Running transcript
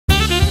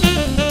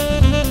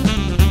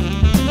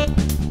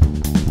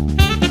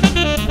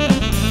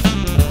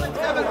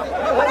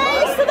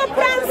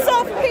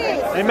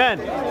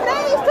Amen.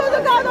 Praise to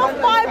the God of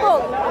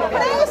Bible.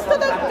 Praise to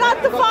the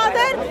God the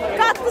Father,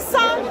 God the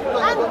Son,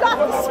 and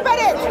God the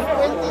Spirit.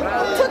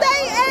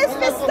 Today as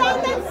we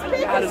stand and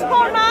speak this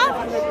corner,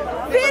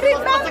 we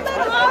remember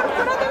our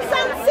brothers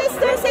and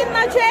sisters in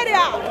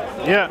Nigeria.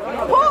 Yeah.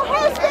 Who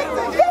has been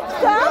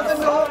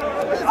victims of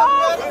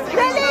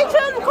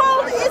religion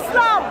called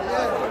Islam.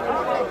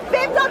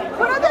 We've got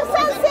brothers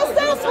and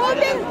sisters who have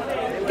been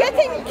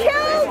getting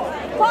killed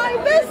by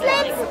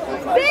Muslims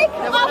week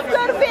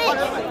after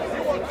week.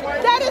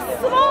 There is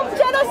small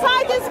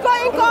genocide is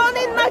going on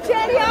in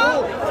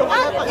Nigeria,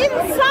 and in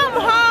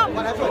somehow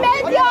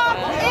media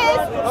is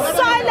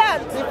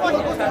silent.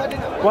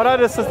 What are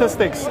the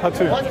statistics,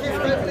 Hatun?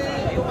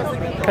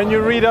 Can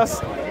you read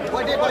us?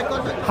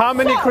 How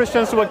many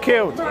Christians were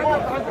killed?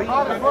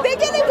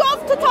 Beginning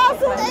of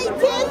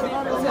 2018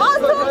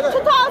 until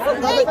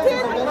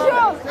 2018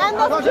 June, end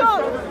of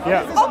June,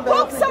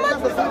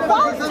 approximately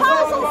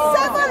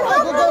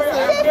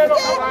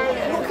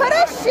 1,750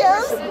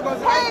 Christians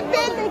have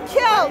been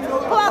killed,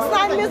 plus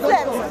 9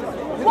 Muslims.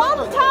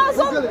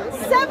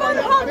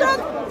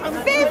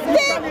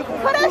 1,750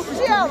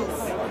 Christians.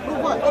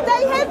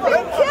 They have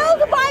been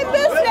killed by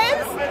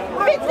Muslims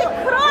with the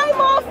crime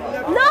of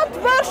not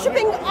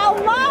worshipping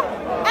Allah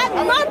and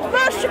not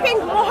worshipping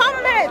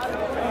Muhammad.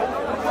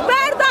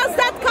 Where does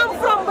that come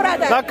from,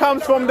 brother? That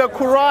comes from the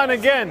Quran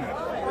again.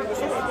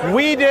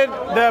 We did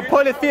the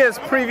polytheists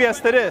previous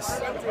to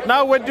this.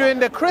 Now we're doing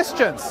the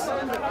Christians.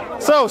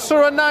 So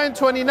Surah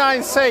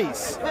 9:29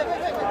 says,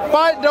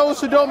 fight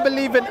those who don't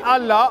believe in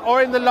Allah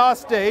or in the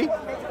last day,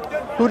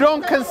 who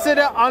don't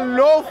consider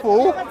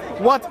unlawful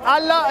what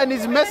Allah and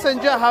His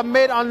Messenger have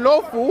made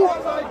unlawful,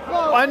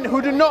 and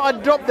who do not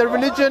adopt the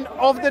religion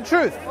of the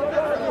truth.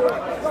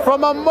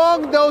 From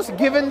among those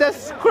given the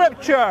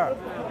scripture,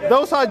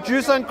 those are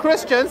Jews and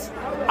Christians,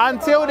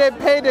 until they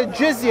pay the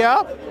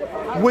jizya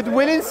with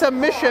willing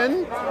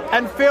submission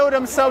and feel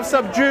themselves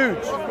subdued.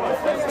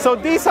 So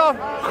these are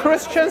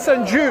Christians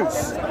and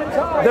Jews.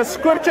 The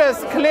scripture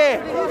is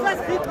clear.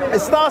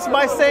 It starts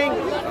by saying,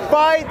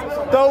 fight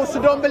those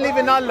who don't believe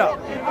in Allah.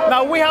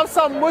 Now we have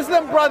some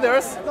Muslim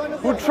brothers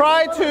who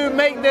try to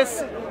make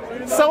this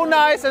so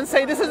nice and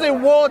say this is a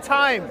war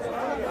time.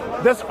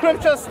 The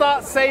scripture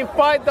starts saying,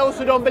 fight those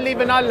who don't believe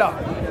in Allah.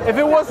 If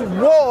it was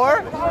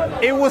war,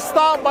 it would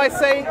start by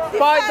saying,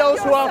 fight those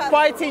who are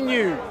fighting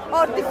you.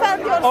 Or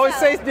defend yourself. Or it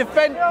says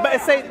defend, but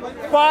it says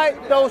fight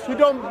those who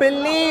don't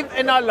believe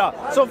in Allah.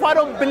 So if I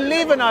don't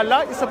believe in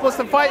Allah, you're supposed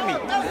to fight me.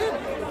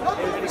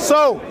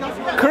 So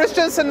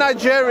Christians in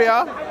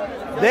Nigeria,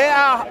 they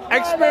are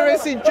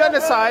experiencing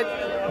genocide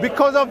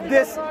because of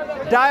this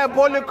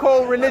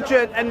diabolical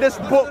religion and this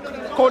book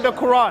called the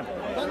Quran.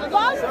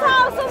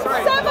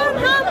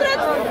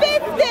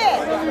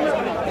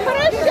 1,750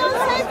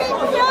 Christians have been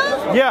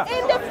killed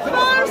in the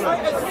first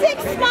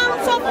 6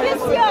 months of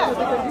this year.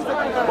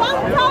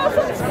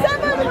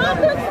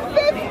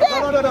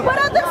 1,750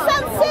 brothers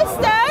and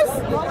sisters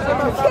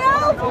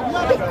killed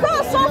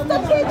because of the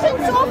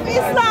teachings of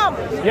Islam.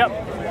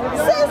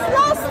 Since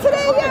last 3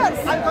 years,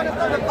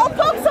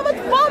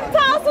 approximately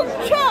 1,000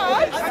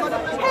 churches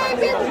have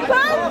been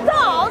burned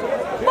down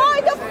by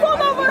the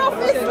follower of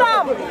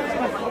Islam.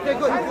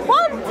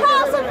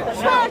 1,000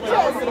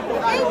 churches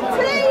in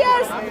 3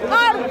 years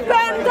are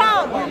burned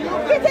down.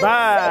 Within 6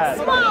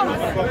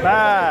 months,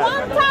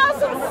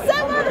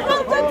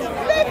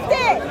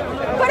 1,750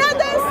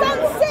 brothers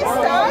and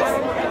sisters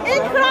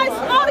in Christ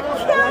are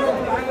killed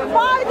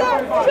by the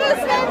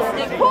Muslims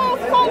who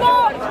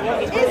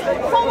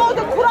follow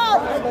the Quran.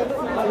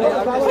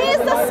 He is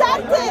the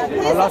Satan. He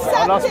is the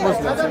Satan.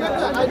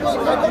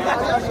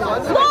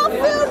 No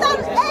fewer than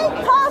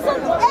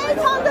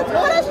 8,800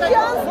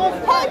 Christians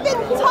have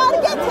been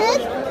targeted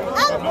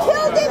and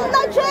killed in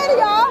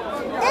Nigeria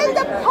in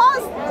the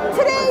past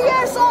 3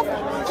 years of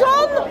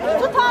June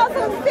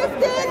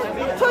 2015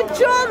 to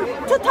June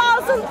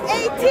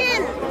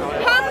 2018.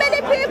 How many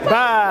people?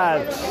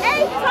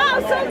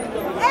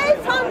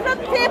 8,800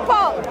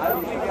 people.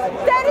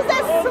 There is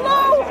a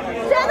slow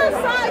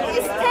genocide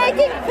is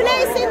taking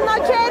place in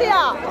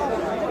Nigeria.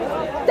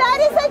 There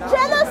is a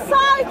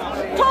genocide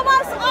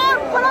towards our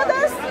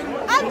brothers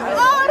and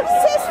our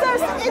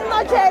sisters in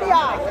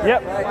Nigeria.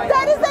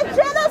 There is a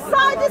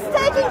genocide is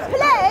taking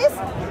place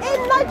in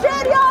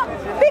Nigeria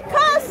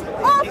because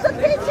of the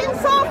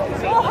teachings of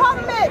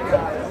Muhammad,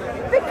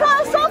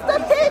 because of the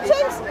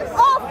teachings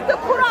of the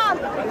Quran.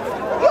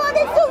 You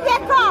need to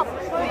wake up.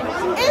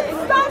 It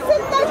starts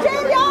in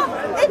Nigeria,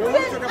 it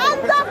will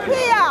end up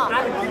here.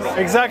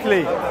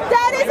 Exactly.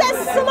 There is a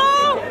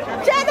slow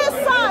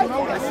genocide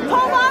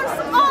towards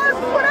our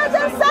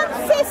brothers and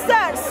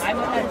sisters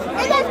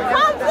in a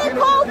country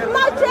called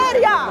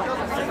Nigeria.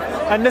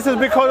 And this is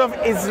because of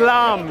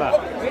Islam.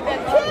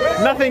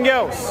 Nothing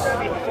else.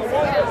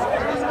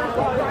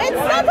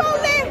 It's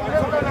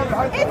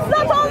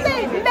not only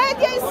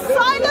media is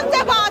silent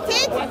about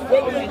it.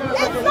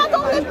 It's not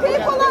only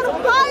people are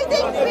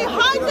hiding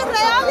behind the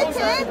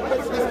reality.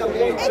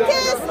 It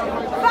is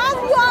when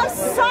you are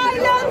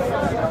silent,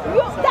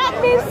 that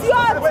means you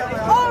are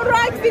all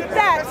right with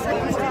that.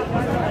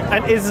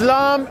 And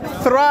Islam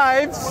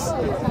thrives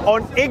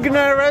on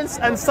ignorance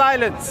and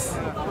silence.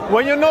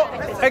 When you're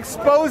not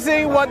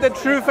exposing what the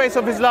true face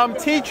of Islam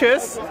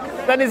teaches,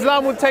 then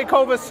Islam will take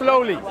over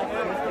slowly.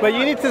 But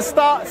you need to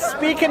start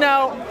speaking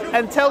out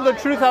and tell the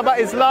truth about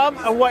Islam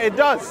and what it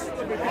does.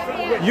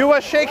 You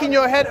were shaking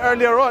your head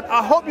earlier on.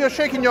 I hope you're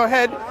shaking your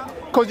head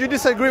because you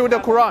disagree with the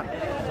Quran.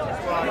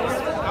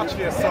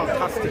 Actually a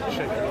sarcastic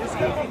shake.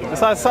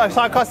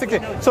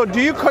 Sarcastically. So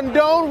do you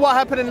condone what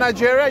happened in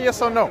Nigeria,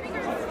 yes or no?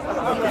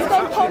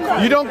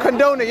 You don't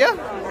condone it, yeah?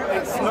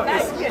 It's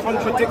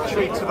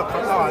contradictory to the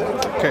Quran,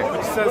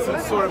 which says in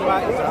Surah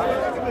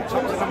Ma'idah,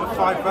 chapter number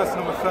 5, verse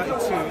number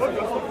 32,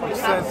 which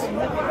says,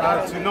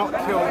 do not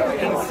kill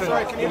innocent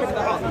people,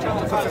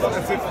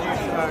 as if you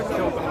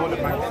killed the whole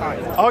of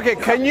mankind. Okay,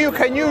 can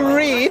you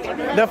read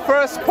the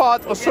first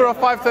part of Surah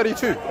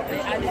 532?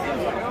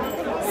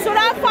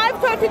 Surah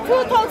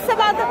 532 talks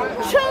about the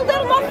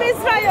children of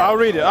Israel.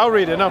 I'll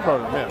read it, no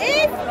problem. Yeah.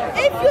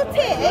 If you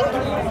think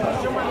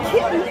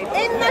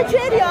in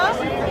Nigeria,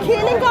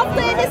 killing of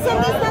the innocent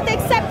is not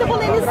acceptable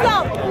in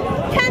Islam,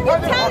 can you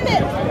tell me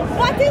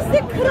what is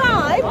the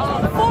crime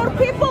for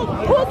people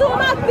who do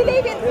not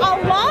believe in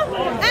Allah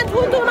and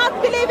who do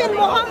not believe in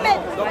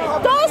Muhammad?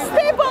 Those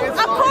people,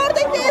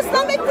 according to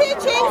Islamic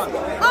teachings,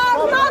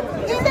 are not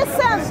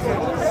innocent.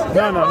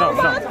 No.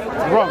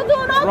 Wrong. You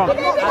do not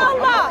believe in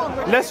Allah.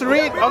 Let's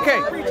read, okay.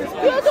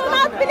 You do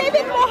not believe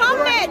in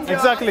Muhammad.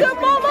 Exactly. The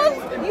moment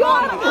you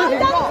are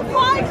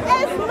identified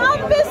as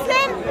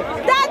non-Muslim,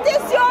 that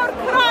is your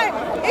crime.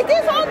 It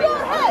is on your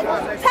head.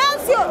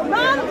 Tells you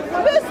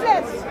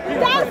non-Muslims.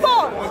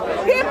 Therefore,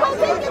 people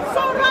think it's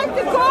so right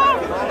to go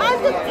and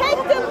to take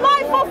the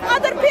life of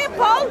other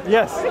people.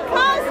 Yes.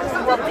 Because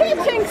the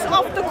teachings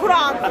of the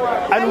Quran.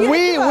 And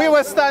we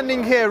were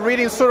standing here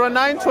reading Surah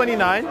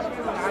 9:29,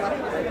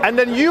 and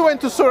then you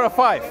went to Surah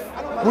 5,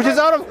 which is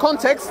out of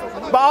context,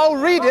 but I'll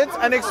read it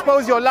and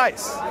expose your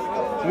lies.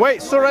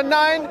 Wait, Surah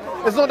 9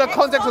 is not the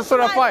context of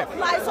Surah 5.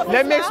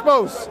 Let me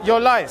expose your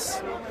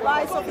lies.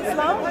 Lies of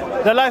Islam?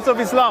 The lies of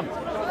Islam.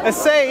 It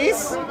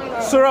says,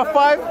 Surah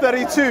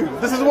 5:32,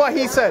 this is what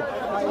he said.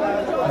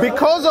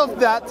 Because of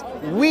that,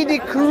 we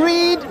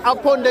decreed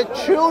upon the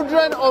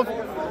children of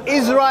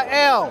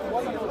Israel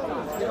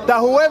that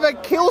whoever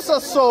kills a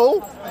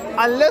soul,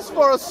 unless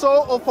for a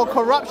soul or for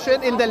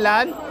corruption in the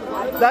land,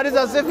 that is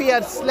as if he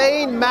had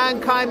slain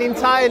mankind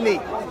entirely.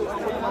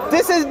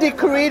 This is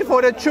decreed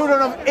for the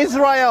children of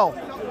Israel,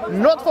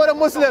 not for the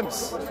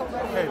Muslims.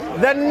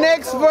 The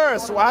next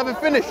verse, I haven't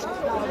finished.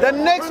 The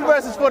next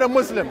verse is for the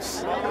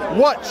Muslims.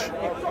 Watch.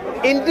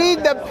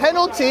 Indeed, the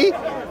penalty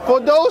for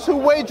those who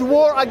wage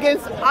war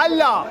against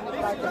Allah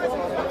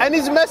and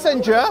His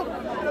Messenger,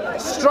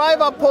 strive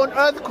upon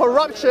earth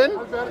corruption,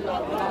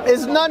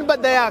 is none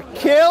but they are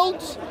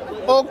killed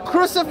or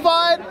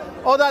crucified,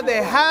 or that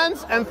their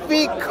hands and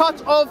feet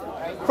cut off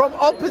from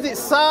opposite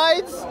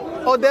sides,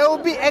 or they will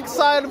be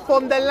exiled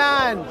from the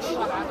land.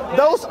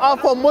 Those are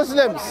for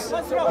Muslims.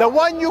 The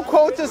one you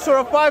quoted,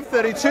 Surah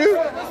 5:32,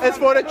 is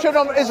for the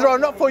children of Israel,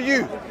 not for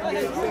you.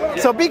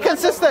 So be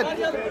consistent.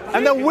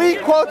 And then we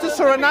quoted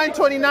Surah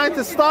 9:29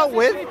 to start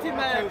with,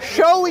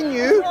 showing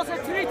you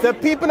the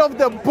people of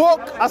the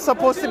book are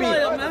supposed to be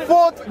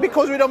fought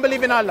because we don't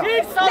believe in Allah.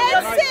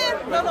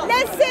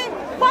 Let's see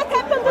what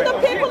happened to the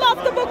people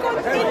of the book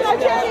in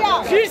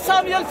Nigeria. 3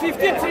 Samuel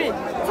 53.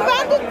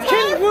 23rd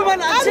Kill women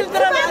and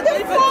children and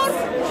 24th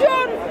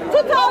June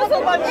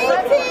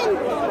 2018.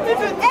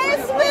 As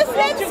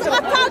Muslims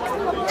attacked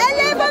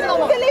 11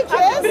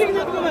 villages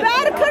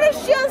where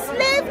Christians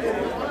live,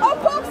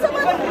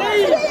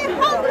 approximately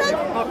 300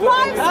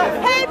 lives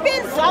have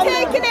been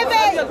taken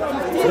away.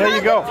 There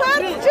you go.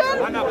 23rd June,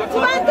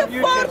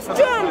 24th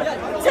June,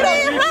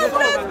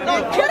 300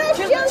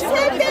 Christians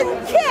have been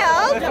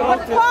killed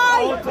by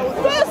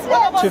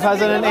Muslims.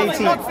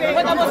 2018.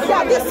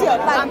 Yeah, this year,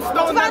 like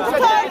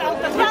 23rd,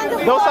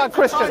 24th Those are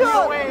Christians.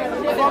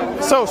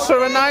 June. So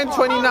Surah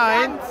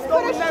 9:29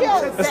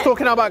 is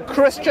talking about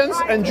Christians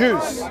and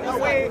Jews.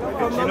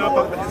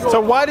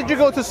 So why did you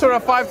go to Surah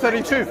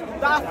 5:32?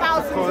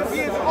 Thousands of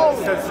years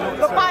old.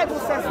 The Bible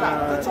says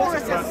that. The Torah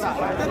says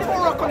that. The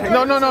Torah.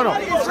 No.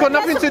 It's got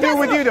nothing to do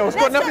with you though. It's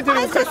got nothing to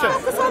do with Christians.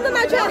 Let's just focus on the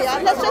Nigeria.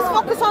 Let's just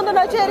focus on the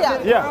Nigeria.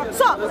 Yeah.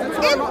 So,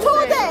 in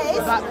 2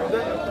 days,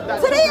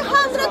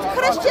 300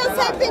 Christians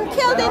have been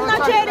killed in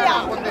Nigeria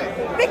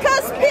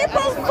because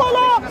people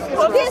follow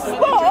this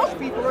book,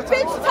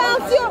 which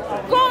tells you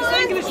go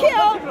and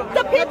kill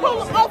the people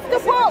of the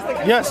book.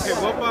 Yes.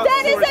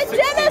 There is a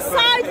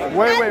genocide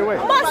Wait. and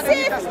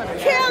massive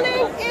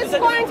killing is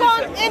going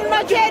on in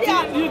Nigeria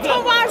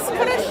towards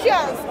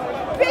Christians.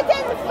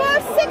 Within the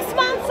first 6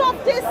 months of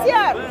this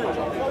year,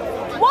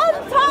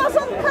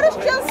 1,000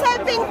 Christians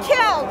have been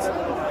killed.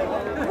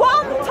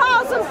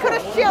 1,000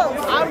 Christians.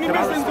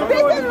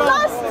 Within the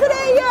last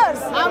 3 years,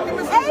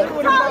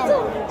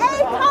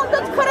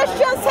 8,800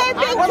 Christians have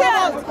been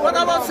killed. What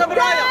about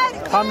Samaraya?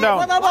 Calm down.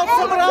 What about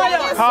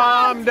Samaraya?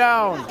 Calm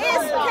down.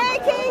 Is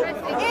taking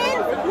in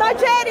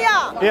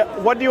Nigeria. Yeah,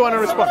 what do you want to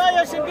respond?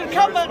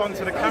 Respond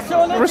to the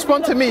camera.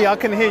 Respond to me, I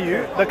can hear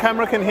you. The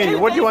camera can hear you.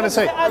 What do you want to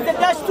say?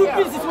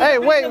 Hey,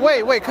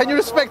 wait. Can you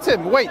respect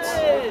him? Wait.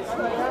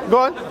 Go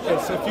on. Okay,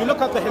 so if you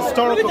look at the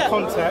historical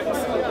context,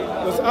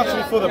 it was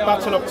actually for the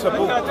Battle of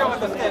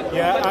Tabuk.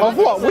 Yeah. Of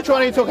what? Which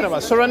one are you talking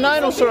about? Surah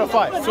 9 or Surah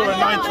 5? Surah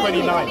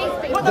 9:29.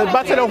 The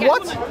Battle of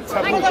what?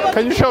 Tabuk.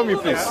 Can you show me,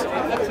 please?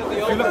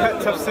 If you look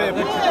at Tafsir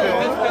ibn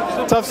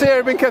Kathir, Tafsir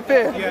ibn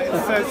Kathir. yeah,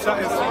 it says that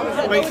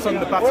it's based on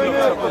the Battle of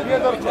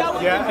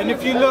Tabuk. Yeah, and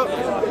if you look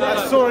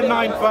at Surah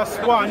 9 verse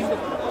 1,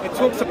 it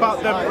talks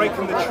about them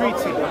breaking the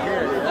treaty.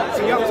 So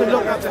you have to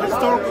look at the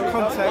historical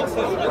context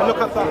and look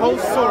at the whole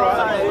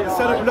surah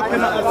instead of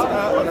looking at a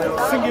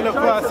singular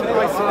verse in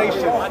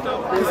isolation.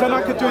 Because then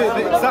I could do it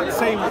the exact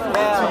same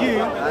to you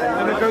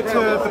and then go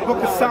to the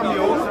book of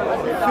Samuel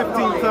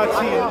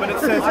 15:13 when it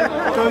says,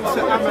 go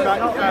to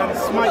Amalek and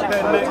smite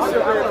their necks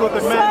for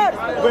the men,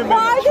 women,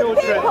 why children,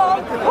 the people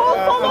who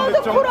follow and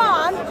the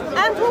Quran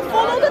and who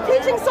follow the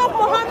teachings of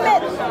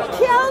Muhammad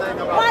killed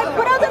my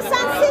brothers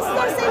and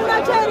sisters in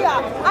Nigeria?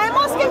 I'm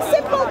asking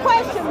simple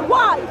question.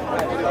 Why?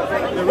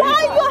 Why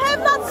you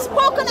have not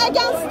spoken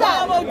against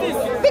them?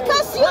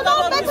 Because you know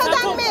better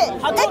than me.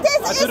 It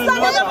is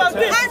Islamic and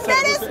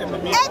there is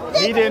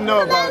ethnic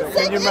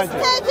cleansing is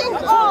taking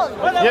on.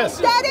 Yes.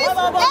 There is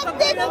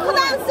ethnic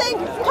cleansing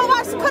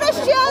towards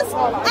Christians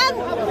and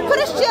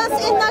Christians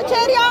in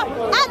Nigeria,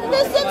 and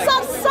Muslims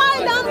are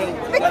silent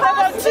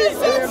because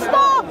Muslims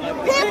know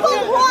people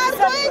who are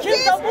doing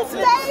this,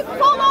 they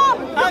follow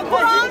the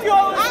Quran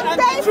and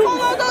they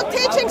follow the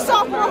teachings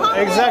of Muhammad.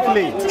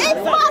 Exactly. It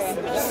must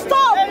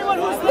stop.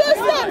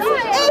 Muslims,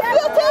 if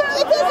you think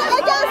it is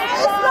against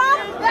Islam,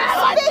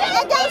 speak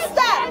against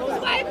them.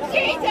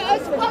 Speak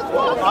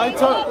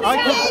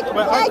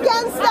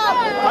against them.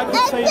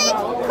 Ethnic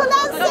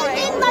cleansing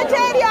in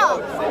Nigeria.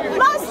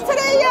 Last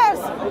 3 years,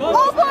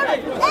 over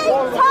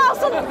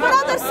 8,000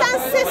 brothers and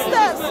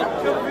sisters.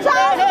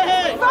 Just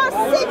for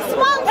 6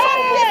 months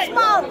and this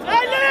month.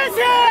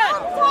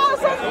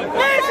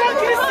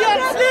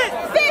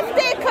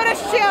 1,750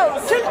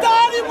 Christians.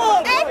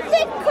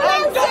 Ethnic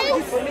cleansing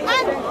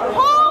and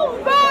whole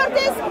world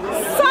is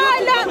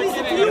silent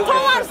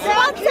towards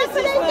what's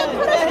happening to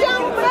Christian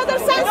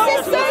brothers and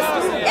sisters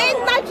in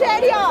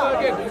Nigeria.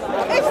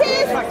 It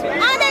is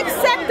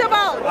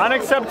unacceptable.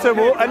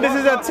 Unacceptable, and this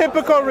is a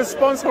typical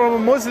response from a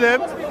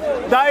Muslim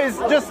that is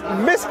just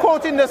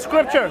misquoting the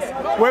scriptures.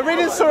 We're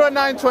reading Surah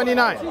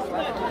 9:29.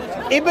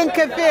 Ibn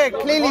Kathir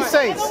clearly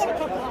says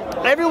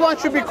everyone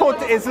should be called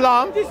to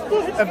Islam.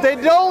 If they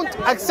don't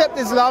accept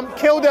Islam,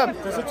 kill them.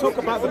 Does it talk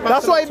about the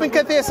That's what Ibn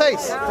Kathir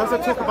says. Does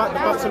it talk about the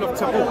Battle of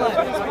Tabuk?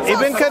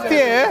 Ibn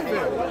Kathir,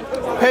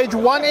 page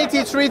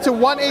 183 to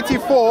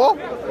 184.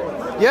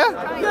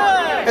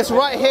 Yeah? It's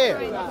right here.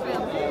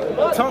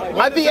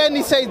 At the end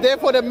he says,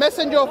 therefore the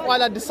messenger of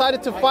Allah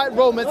decided to fight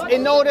Romans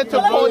in order to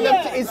call them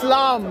to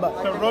Islam.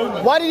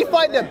 Why did he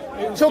fight them?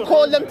 To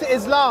call them to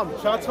Islam.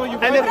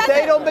 And if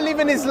they don't believe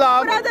in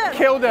Islam,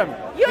 kill them.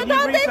 You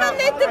don't even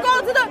need to go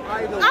to the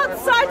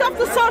outside of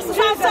the sources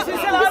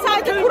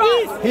beside the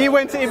Quran. He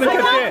went to Ibn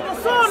Kathir.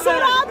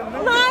 Surah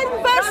 9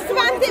 verse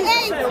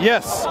 28.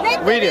 Yes, Let me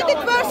read it.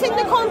 verse in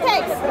the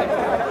context.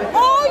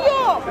 All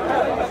you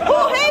who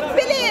have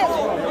believed,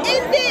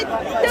 indeed,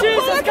 the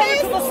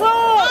polytheists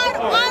are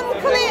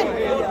unclean.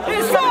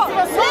 So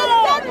let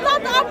them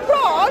not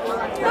approach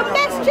the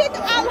Masjid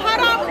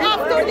al-Haram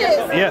after this.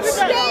 Yes.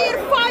 Their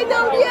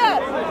final year.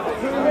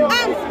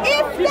 And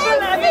if they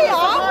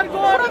fear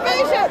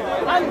provision,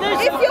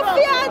 if you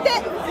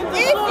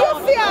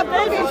fear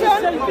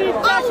provision,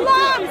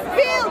 Allah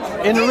will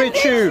enrich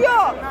you.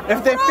 If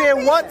they fear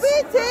what?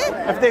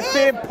 If they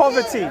fear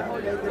poverty.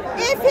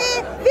 If He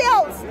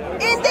wills,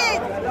 indeed,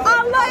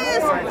 Allah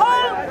is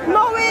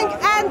all-knowing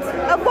and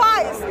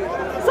wise.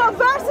 So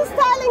verse is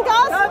telling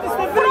us,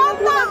 from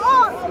now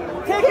on,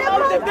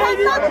 people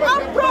cannot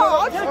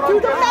approach to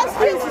the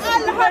Masjid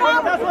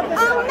al-Haram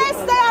unless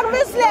they are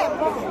Muslim.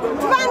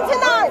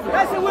 29.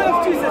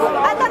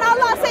 And then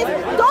Allah says,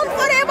 don't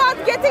worry about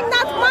getting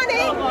that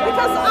money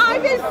because I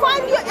will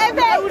find you a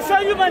way.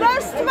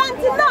 Verse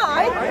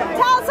 29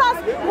 tells us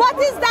what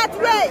is that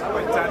way.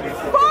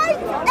 Fight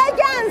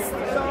against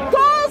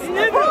those who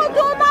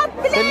do not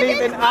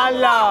believe in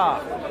Allah.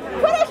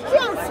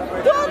 Christians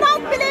do not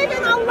believe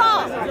in Allah.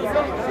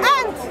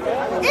 And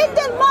in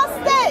the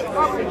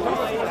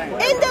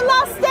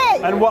last day,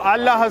 And what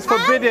Allah has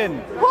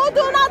forbidden. who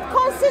do not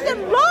consider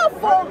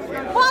lawful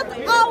what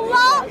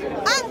Allah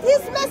and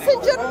His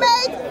Messenger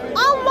made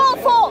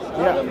unlawful.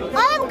 I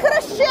am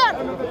Christian.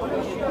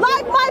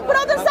 Like my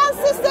brothers and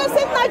sisters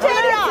in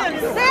Nigeria,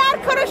 they are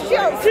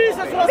Christians. We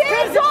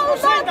do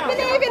not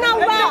believe in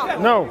Allah.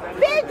 No.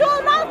 We do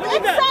not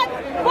accept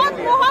what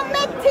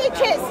Muhammad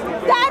teaches.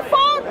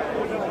 Therefore,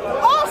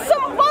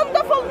 awesome,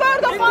 wonderful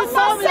word of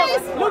Allah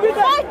says,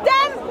 fight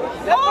them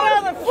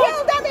or kill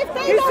them if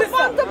they don't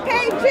want to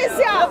pay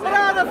jizya.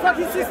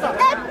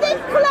 Ethnic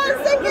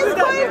cleansing is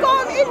going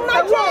on in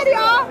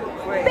Nigeria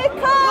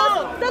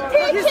because the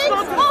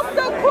teachings of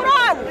the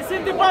Quran.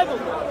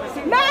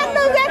 Man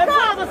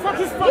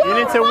You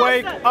need to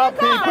wake up,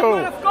 people.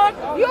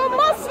 You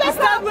must wake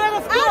up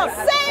and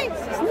say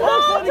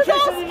no to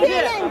those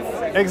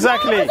killings.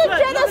 Exactly. No to the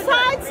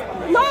genocides,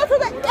 no to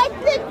the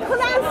ethnic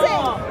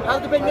cleansing.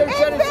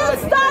 It will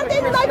start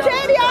in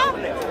Nigeria,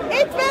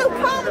 it will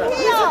come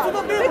here.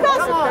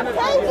 Because,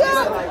 thank you,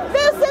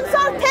 Muslims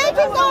are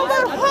taking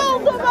over all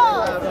the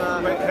world.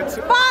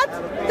 But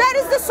there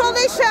is the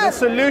solution. The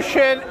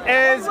solution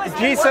is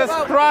Jesus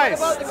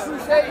Christ.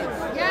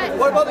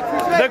 What about the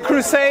Crusades? The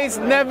Crusades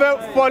never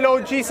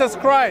followed Jesus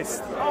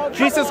Christ.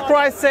 Jesus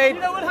Christ said,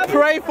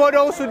 pray for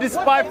those who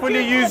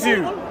despitefully use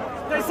you.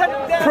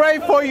 Pray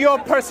for your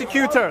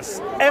persecutors.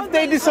 If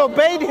they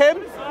disobeyed him,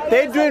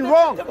 they're doing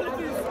wrong.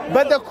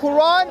 But the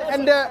Quran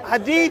and the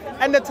Hadith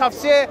and the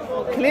Tafsir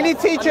clearly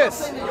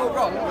teaches.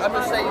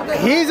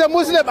 He's a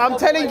Muslim, I'm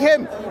telling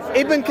him.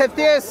 Ibn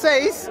Kathir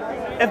says,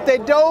 if they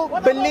don't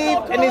believe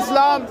in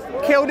Islam,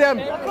 kill them.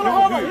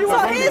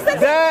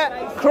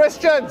 They're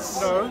Christians.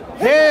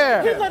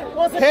 Here,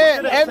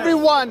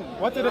 everyone.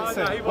 What did it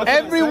say?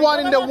 Everyone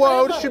in the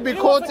world should be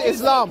called to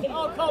Islam.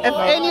 If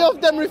any of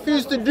them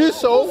refuse to do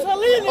so,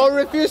 or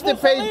refuse to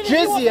pay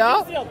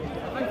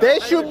jizya, they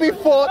should be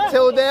fought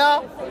till they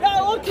are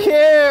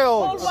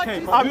killed.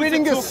 Okay, I'm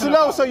reading it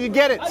slow so you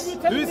get it.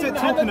 Who is it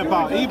talking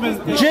about? Even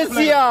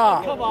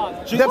Jizya.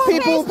 The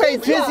people who pay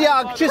jizya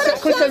are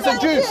Christians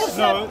and Jews.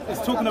 No, it's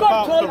talking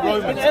about the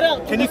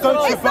Romans. Can you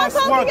go to It's not verse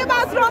 1? talking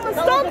about Romans.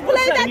 Don't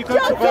play that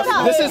joke with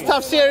us. This is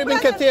Tafsir Ibn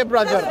Kathir,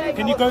 brother.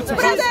 Can you go to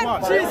verse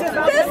 1?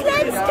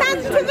 Muslims can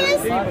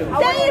twist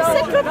their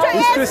scripture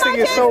He's as twisting much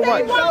it so as they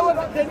much. want.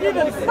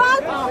 But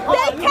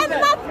they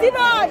cannot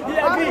deny.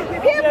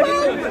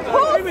 People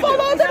who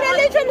follow the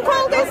religion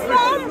called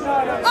Islam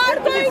are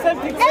doing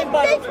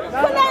ethnic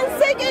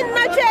cleansing in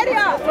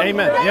Nigeria.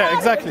 Amen. They Yeah, are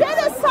exactly.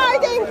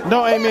 genociding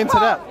No amen to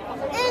that.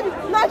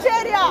 in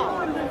Nigeria.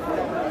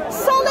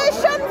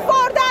 Solution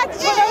for that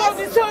is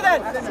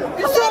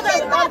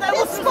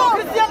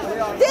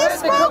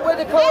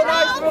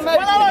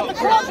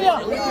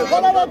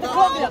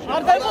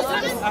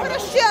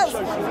Christians.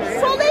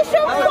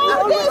 Solution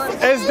for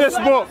this Is this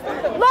book.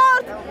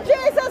 Lord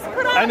Jesus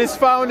Christ. And it's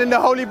found in the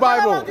Holy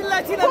Bible. Who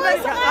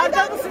is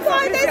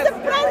identified as the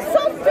Prince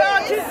of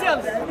Peace,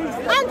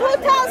 and who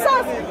tells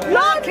us,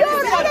 love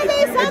your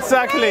enemies and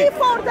Exactly. pray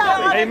for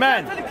them.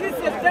 Amen.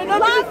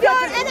 Love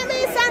your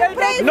enemies and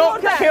pray for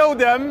Not them. kill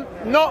them,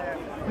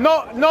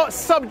 not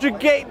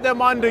subjugate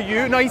them under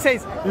you. No, he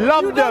says,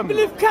 love them.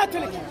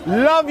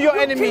 Love your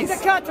enemies.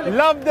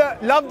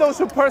 Love those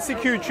who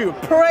persecute you.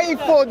 Pray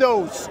for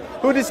those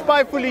who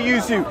despitefully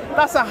use you.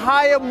 That's a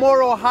higher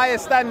moral, higher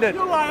standard.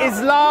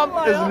 Islam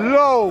is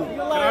low.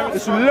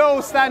 It's low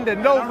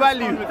standard, low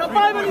value.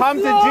 Come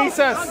to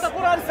Jesus,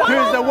 who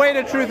is the way,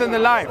 the truth, and the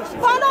life.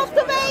 One of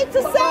the ways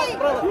to say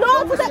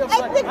no to the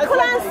ethnic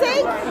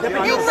cleansing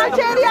in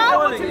Nigeria,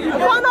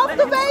 one of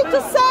the ways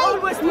to say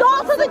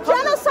no to the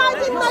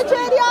genocide in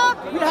Nigeria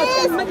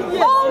is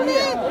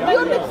only you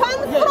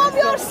repent from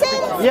your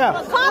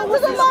sins, come to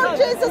the Lord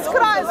Jesus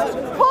Christ,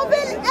 who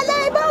will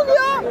enable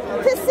you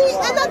to see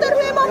another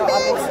human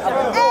being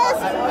as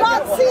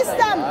God sees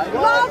them,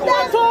 love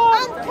them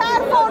and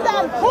care for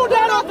them.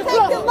 Do not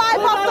take the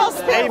life of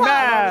those people.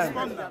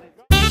 Amen.